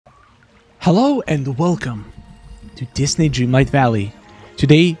Hello and welcome to Disney Dreamlight Valley.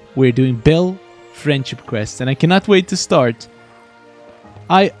 Today we're doing Belle Friendship Quest and I cannot wait to start.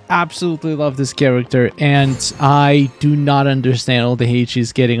 I absolutely love this character and I do not understand all the hate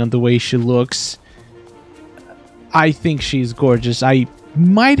she's getting on the way she looks. I think she's gorgeous. I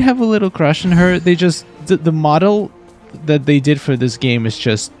might have a little crush on her. The model that they did for this game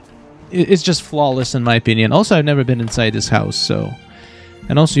is it's just flawless in my opinion. Also, I've never been inside this house, so...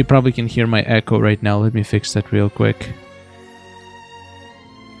 And also, you probably can hear my echo right now. Let me fix that real quick.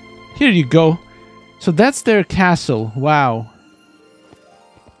 Here you go. So that's their castle. Wow.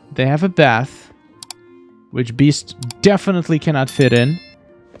 They have a bath, which Beast definitely cannot fit in.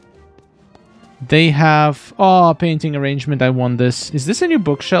 They have... Oh, painting arrangement. I want this. Is this a new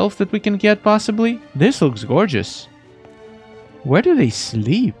bookshelf that we can get, possibly? This looks gorgeous. Where do they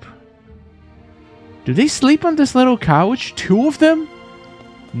sleep? Do they sleep on this little couch? Two of them?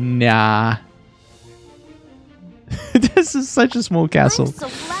 Nah. This is such a small castle. I'm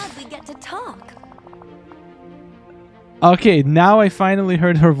so glad we get to talk. Okay, now I finally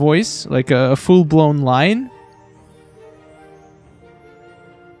heard her voice, like a full-blown line.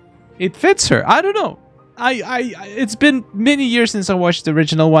 It fits her. I don't know. It's been many years since I watched the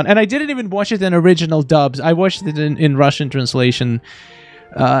original one, and I didn't even watch it in original dubs. I watched it in Russian translation,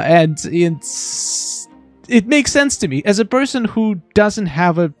 and it makes sense to me. As a person who doesn't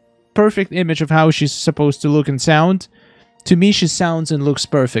have a perfect image of how she's supposed to look and sound, to me she sounds and looks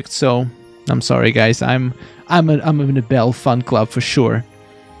perfect. So I'm sorry, guys. I'm in a Belle fan club for sure.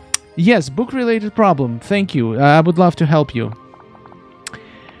 Yes, book-related problem. Thank you. I would love to help you.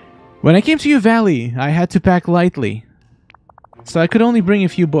 When I came to your valley, I had to pack lightly, so I could only bring a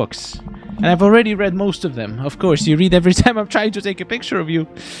few books. And I've already read most of them. Of course, you read every time I'm trying to take a picture of you.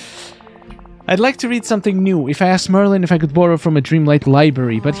 I'd like to read something new. If I asked Merlin if I could borrow from a Dreamlight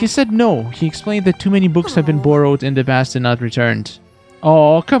library, but he said no. He explained that too many books have been borrowed in the past and not returned.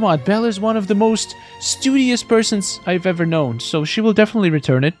 Oh, come on. Belle is one of the most studious persons I've ever known, so she will definitely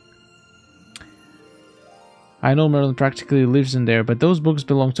return it. I know Merlin practically lives in there, but those books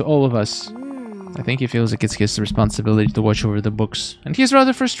belong to all of us. I think he feels like it's his responsibility to watch over the books, and he's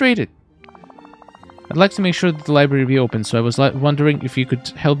rather frustrated. I'd like to make sure that the library reopens, so I was wondering if you could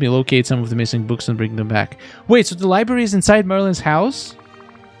help me locate some of the missing books and bring them back. Wait, so the library is inside Merlin's house?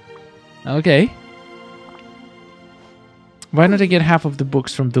 Okay. Why don't I get half of the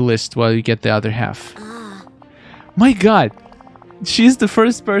books from the list while you get the other half? My god! She's the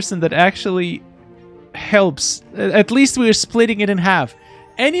first person that actually helps. At least we're splitting it in half.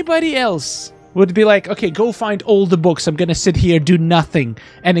 Anybody else would be like, okay, go find all the books. I'm gonna sit here, do nothing,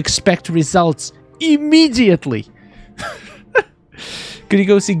 and expect results immediately. Could you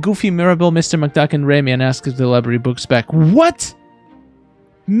go see Goofy, Mirabelle, Mr. McDuck, and Remy and ask if the library books back? What?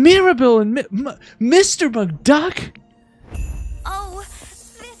 Mirabelle and Mr. McDuck? Oh,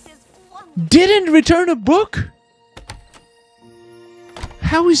 this is wonderful. Didn't return a book?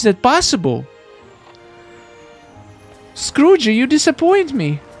 How is that possible? Scrooge, you disappoint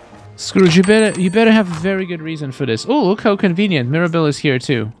me. Scrooge, you better have a very good reason for this. Oh, look how convenient. Mirabelle is here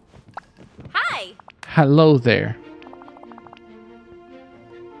too. Hi. Hello there.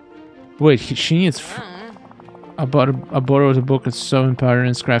 Wait, she needs... I borrowed a book of so empowering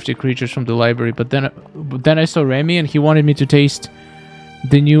and crafty creatures from the library, but then I saw Remy and he wanted me to taste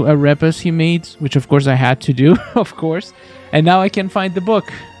the new arepas he made, which of course I had to do, of course. And now I can find the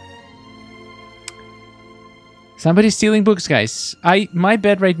book. Somebody's stealing books, guys. My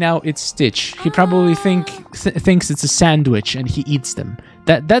bed right now, it's Stitch. He probably thinks it's a sandwich and he eats them.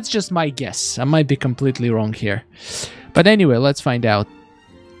 That's just my guess. I might be completely wrong here. But anyway, let's find out.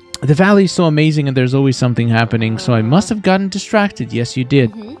 The valley is so amazing and there's always something happening, so I must have gotten distracted. Yes, you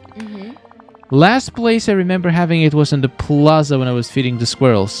did. Last place I remember having it was in the plaza when I was feeding the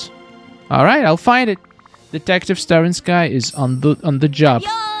squirrels. Alright, I'll find it. Detective Sky is on the job.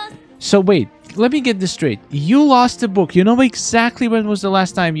 So wait, let me get this straight. You lost a book. You know exactly when was the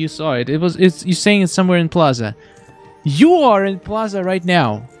last time you saw it. You're saying it's somewhere in Plaza. You are in Plaza right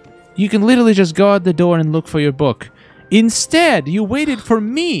now. You can literally just go out the door and look for your book. Instead, you waited for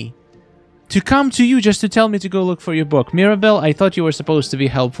me to come to you just to tell me to go look for your book. Mirabelle, I thought you were supposed to be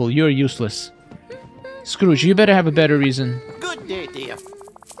helpful. You're useless. Scrooge, you better have a better reason. Good day, dear.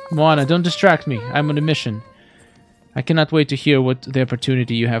 Moana, don't distract me. I'm on a mission. I cannot wait to hear what the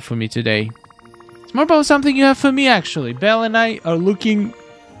opportunity you have for me today. It's more about something you have for me, actually. Belle and I are looking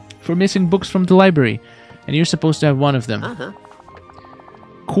for missing books from the library, and you're supposed to have one of them.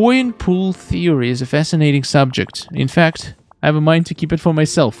 Coin pool theory is a fascinating subject. In fact, I have a mind to keep it for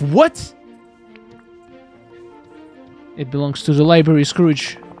myself. What? It belongs to the library,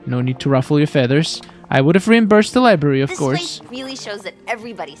 Scrooge. No need to ruffle your feathers. I would have reimbursed the library, of This course. place really shows that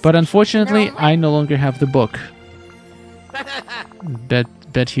everybody's But safe in unfortunately, their own way. I no longer have the book.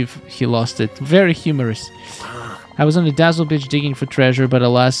 Bet he lost it. Very humorous. I was on the Dazzle Beach digging for treasure, but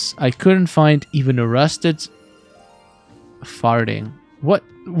alas, I couldn't find even a rusted farthing. What?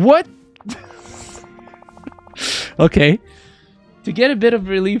 What? Okay. To get a bit of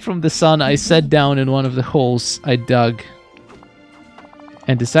relief from the sun, I sat down in one of the holes I dug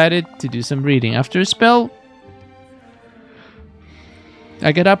and decided to do some reading. After a spell,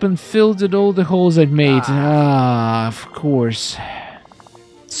 I got up and filled in all the holes I'd made. Of course.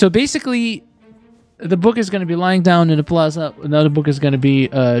 So basically, the book is going to be lying down in the plaza. Another book is going to be,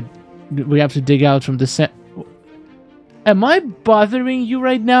 we have to dig out from the Am I bothering you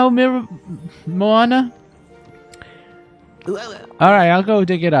right now, Moana? Alright, I'll go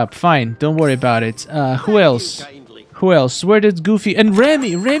dig it up. Fine, don't worry about it. Who else? Who else? Where did Goofy... And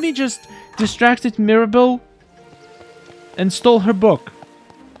Remy! Remy just distracted Mirabelle and stole her book.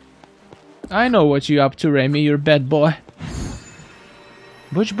 I know what you're up to, Remy. You're a bad boy.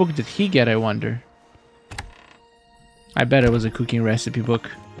 Which book did he get, I wonder? I bet it was a cooking recipe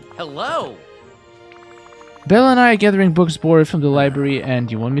book. Hello. Belle and I are gathering books borrowed from the library,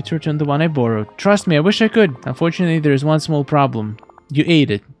 and you want me to return the one I borrowed. Trust me, I wish I could. Unfortunately, there is one small problem. You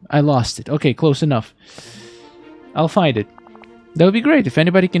ate it. I lost it. Okay, close enough. I'll find it. That would be great. If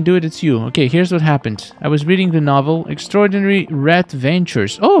anybody can do it, it's you. Okay, here's what happened. I was reading the novel Extraordinary Rat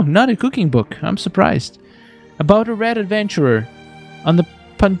Ventures. Oh, not a cooking book. I'm surprised. About a rat adventurer on the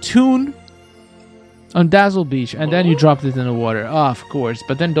pontoon on Dazzle Beach, and then you dropped it in the water. Oh, of course.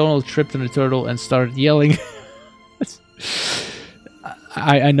 But then Donald tripped on the turtle and started yelling.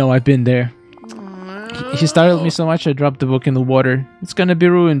 I know, I've been there. He startled me so much I dropped the book in the water. It's gonna be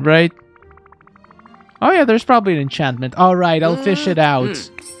ruined, right? Oh yeah, there's probably an enchantment. Alright, I'll fish it out.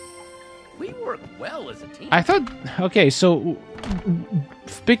 We work well as a team. I thought... Okay, so...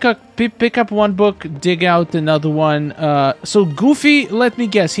 Pick up one book, dig out another one. So Goofy, let me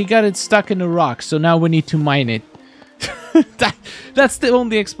guess, he got it stuck in a rock, so now we need to mine it. That's the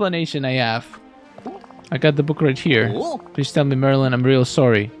only explanation I have. I got the book right here. Cool. Please tell me, Merlin, I'm real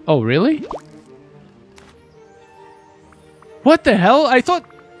sorry. Oh, really? What the hell? I thought...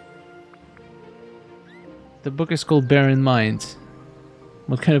 The book is called Bear in Mind.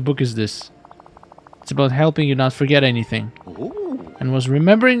 What kind of book is this? It's about helping you not forget anything. Ooh. And was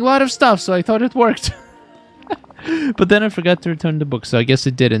remembering a lot of stuff, so I thought it worked. But then I forgot to return the book, so I guess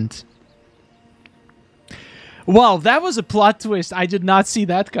it didn't. Wow, that was a plot twist. I did not see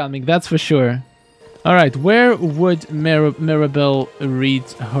that coming, that's for sure. Alright, where would Mirabelle read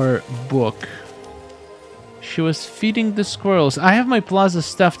her book? She was feeding the squirrels. I have my plaza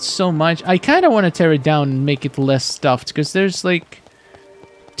stuffed so much. I kind of want to tear it down and make it less stuffed, because there's, like,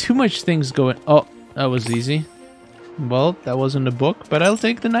 too much things going... Oh, that was easy. Well, that wasn't a book, but I'll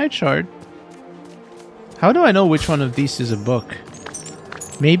take the night shard. How do I know which one of these is a book?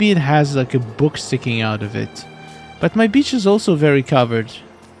 Maybe it has, like, a book sticking out of it. But my beach is also very covered.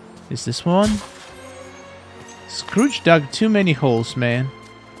 Is this one? Scrooge dug too many holes, man.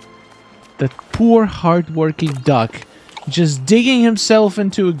 That poor, hard-working duck. Just digging himself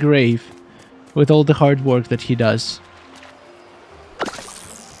into a grave. With all the hard work that he does.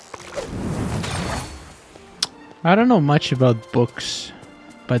 I don't know much about books.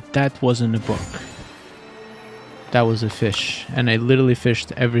 But that wasn't a book. That was a fish. And I literally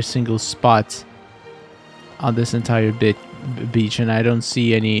fished every single spot on this entire beach. And I don't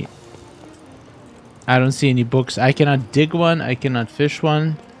see any... I don't see any books. I cannot dig one. I cannot fish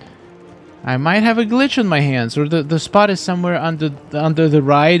one. I might have a glitch on my hands. Or the spot is somewhere under the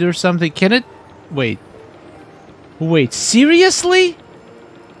ride or something. Can it... Wait. Wait, seriously?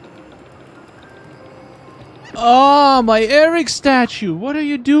 Oh, my Eric statue. What are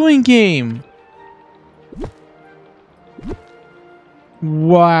you doing, game?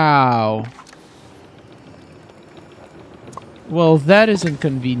 Wow. Well, that is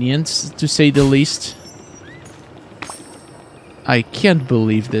inconvenient, to say the least. I can't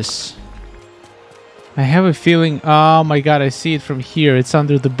believe this. I have a feeling... Oh my god, I see it from here. It's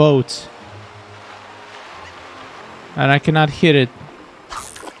under the boat. And I cannot hit it.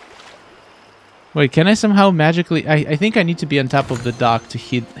 Wait, can I somehow magically... I think I need to be on top of the dock to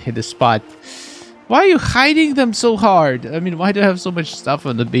hit the spot. Why are you hiding them so hard? I mean, why do I have so much stuff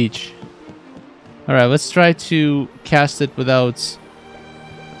on the beach? Alright, let's try to cast it without...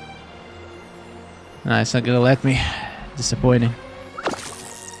 Nah, it's not gonna let me. Disappointing.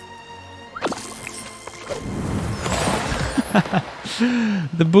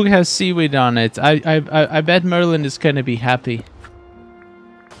 The book has seaweed on it. I bet Merlin is gonna be happy.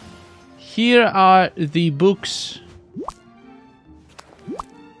 Here are the books.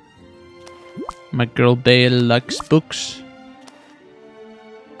 My girl Belle likes books.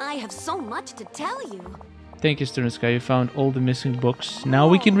 I have so much to tell you. Thank you, Stern Sky. You found all the missing books. Now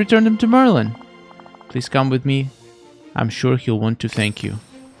we can return them to Merlin. Please come with me. I'm sure he'll want to thank you.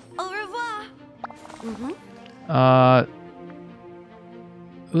 Au revoir.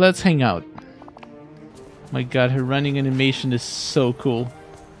 Let's hang out. My god, her running animation is so cool.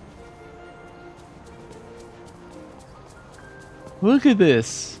 Look at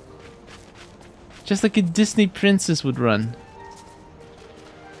this. Just like a Disney princess would run.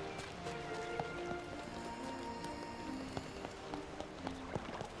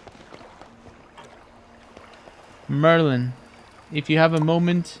 Merlin, if you have a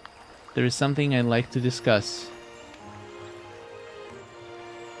moment, there is something I'd like to discuss.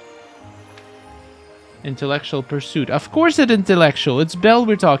 Intellectual pursuit. Of course it's intellectual. It's Belle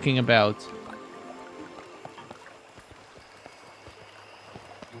we're talking about.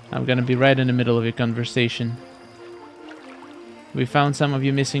 I'm gonna be right in the middle of your conversation. We found some of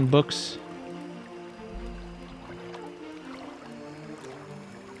your missing books.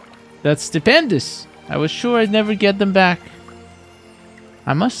 That's stupendous. I was sure I'd never get them back.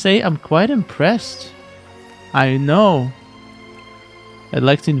 I must say, I'm quite impressed. I know. I'd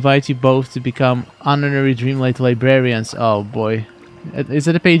like to invite you both to become honorary Dreamlight librarians. Oh boy. Is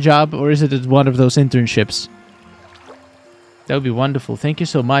it a paid job or is it one of those internships? That would be wonderful. Thank you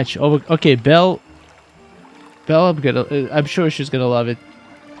so much. Oh, okay, Belle. I'm sure she's gonna love it.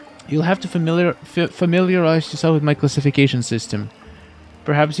 You'll have to familiarize yourself with my classification system.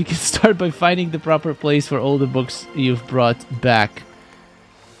 Perhaps you can start by finding the proper place for all the books you've brought back.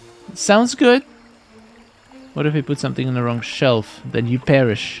 Sounds good. What if we put something on the wrong shelf? Then you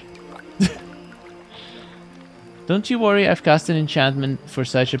perish. Don't you worry, I've cast an enchantment for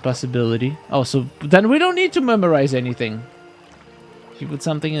such a possibility. Oh, so then we don't need to memorize anything. If you put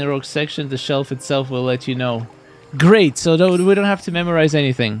something in the wrong section, the shelf itself will let you know. Great, so we don't have to memorize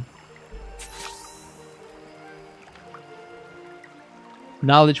anything.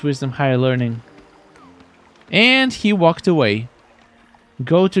 Knowledge, wisdom, higher learning. And he walked away.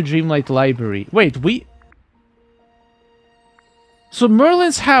 Go to Dreamlight Library. Wait, So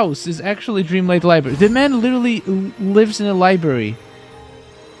Merlin's house is actually Dreamlight Library. The man literally lives in a library.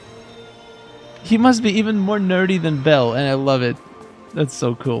 He must be even more nerdy than Belle, and I love it. That's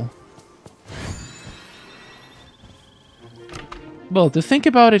so cool. Well, to think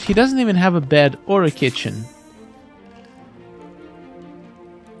about it, he doesn't even have a bed or a kitchen.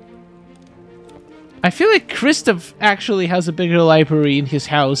 I feel like Kristoff actually has a bigger library in his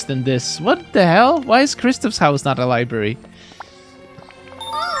house than this. What the hell? Why is Kristoff's house not a library?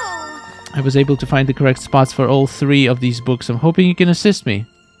 I was able to find the correct spots for all 3 of these books. I'm hoping you can assist me.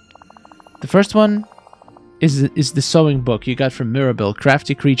 The first one is the sewing book you got from Mirabelle,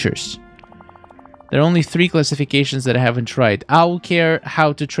 Crafty Creatures. There are only 3 classifications that I haven't tried. Owl Care,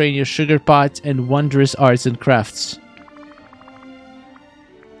 How to Train Your Sugar Pot, and Wondrous Arts and Crafts.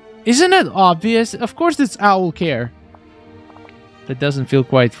 Isn't it obvious? Of course it's Owl Care. That doesn't feel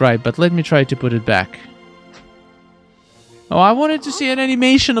quite right, but let me try to put it back. Oh, I wanted to see an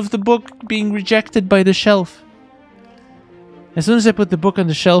animation of the book being rejected by the shelf. As soon as I put the book on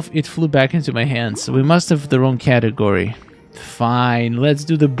the shelf, it flew back into my hands. We must have the wrong category. Fine, let's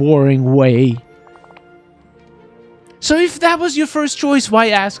do the boring way. So if that was your first choice, why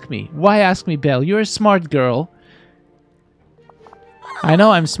ask me? Why ask me, Belle? You're a smart girl. I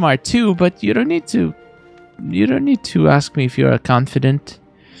know I'm smart too, but you don't need to ask me if you're confident.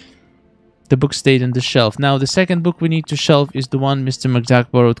 The book stayed on the shelf. Now, the second book we need to shelf is the one Mr.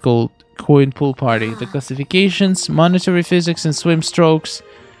 McDuck borrowed called Coin Pool Party. The classifications, monetary physics and swim strokes,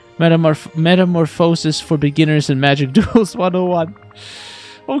 metamorphosis for beginners and magic duels 101.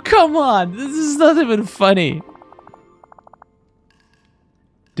 Oh, come on. This is not even funny.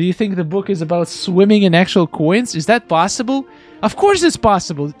 Do you think the book is about swimming in actual coins? Is that possible? Of course it's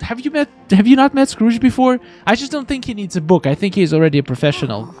possible. Have you not met Scrooge before? I just don't think he needs a book. I think he's already a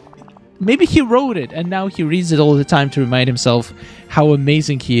professional. Maybe he wrote it and now he reads it all the time to remind himself how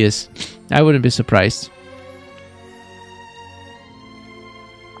amazing he is. I wouldn't be surprised.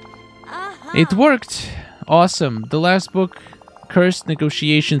 It worked. Awesome. The last book, Cursed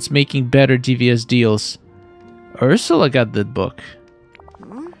Negotiations Making Better Devious Deals. Ursula got that book.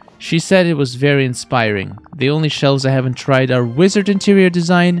 She said it was very inspiring. The only shelves I haven't tried are Wizard Interior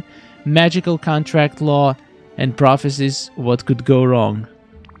Design, Magical Contract Law, and Prophecies What Could Go Wrong.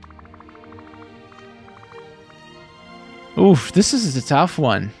 Oof, this is a tough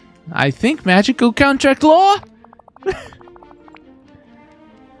one. I think Magical Contract Law?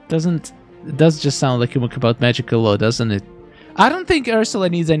 It does just sound like a book about magical law, doesn't it? I don't think Ursula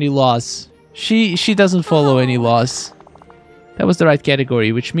needs any laws. She doesn't follow any laws. That was the right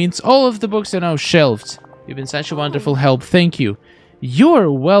category, which means all of the books are now shelved. You've been such a wonderful help. Thank you.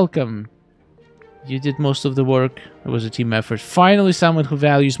 You're welcome. You did most of the work. It was a team effort. Finally, someone who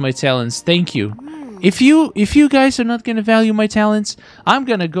values my talents. Thank you. If you guys are not gonna value my talents, I'm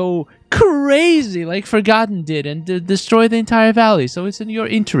gonna go crazy like Forgotten did and destroy the entire valley. So it's in your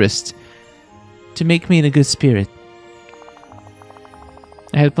interest to make me in a good spirit.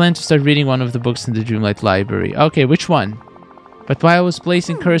 I had planned to start reading one of the books in the Dreamlight Library. Okay, which one? But while I was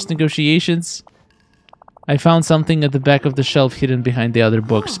placing cursed negotiations, I found something at the back of the shelf hidden behind the other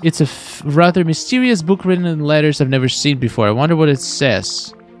books. It's a rather mysterious book written in letters I've never seen before. I wonder what it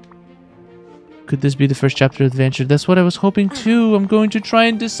says. Could this be the first chapter of the adventure? That's what I was hoping too. I'm going to try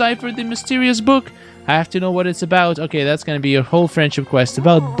and decipher the mysterious book. I have to know what it's about. Okay, that's going to be your whole friendship quest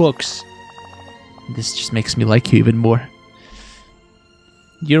about books. This just makes me like you even more.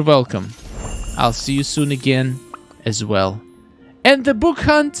 You're welcome. I'll see you soon again as well. And the book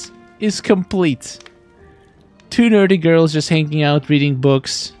hunt is complete. 2 nerdy girls just hanging out, reading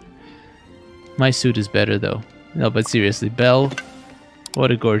books. My suit is better though. No, but seriously, Belle,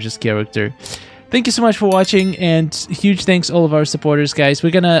 what a gorgeous character. Thank you so much for watching, and huge thanks all of our supporters, guys.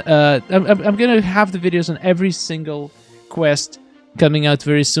 We're gonna I'm gonna have the videos on every single quest coming out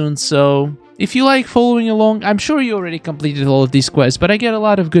very soon, so if you like following along, I'm sure you already completed all of these quests, but I get a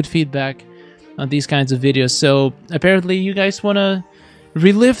lot of good feedback on these kinds of videos, so apparently you guys want to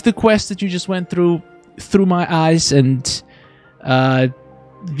relive the quest that you just went through my eyes, and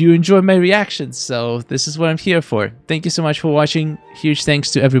you enjoy my reactions, so this is what I'm here for. Thank you so much for watching. Huge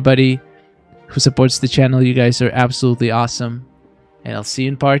thanks to everybody who supports the channel. You guys are absolutely awesome, and I'll see you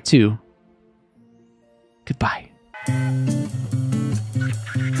in part 2. Goodbye.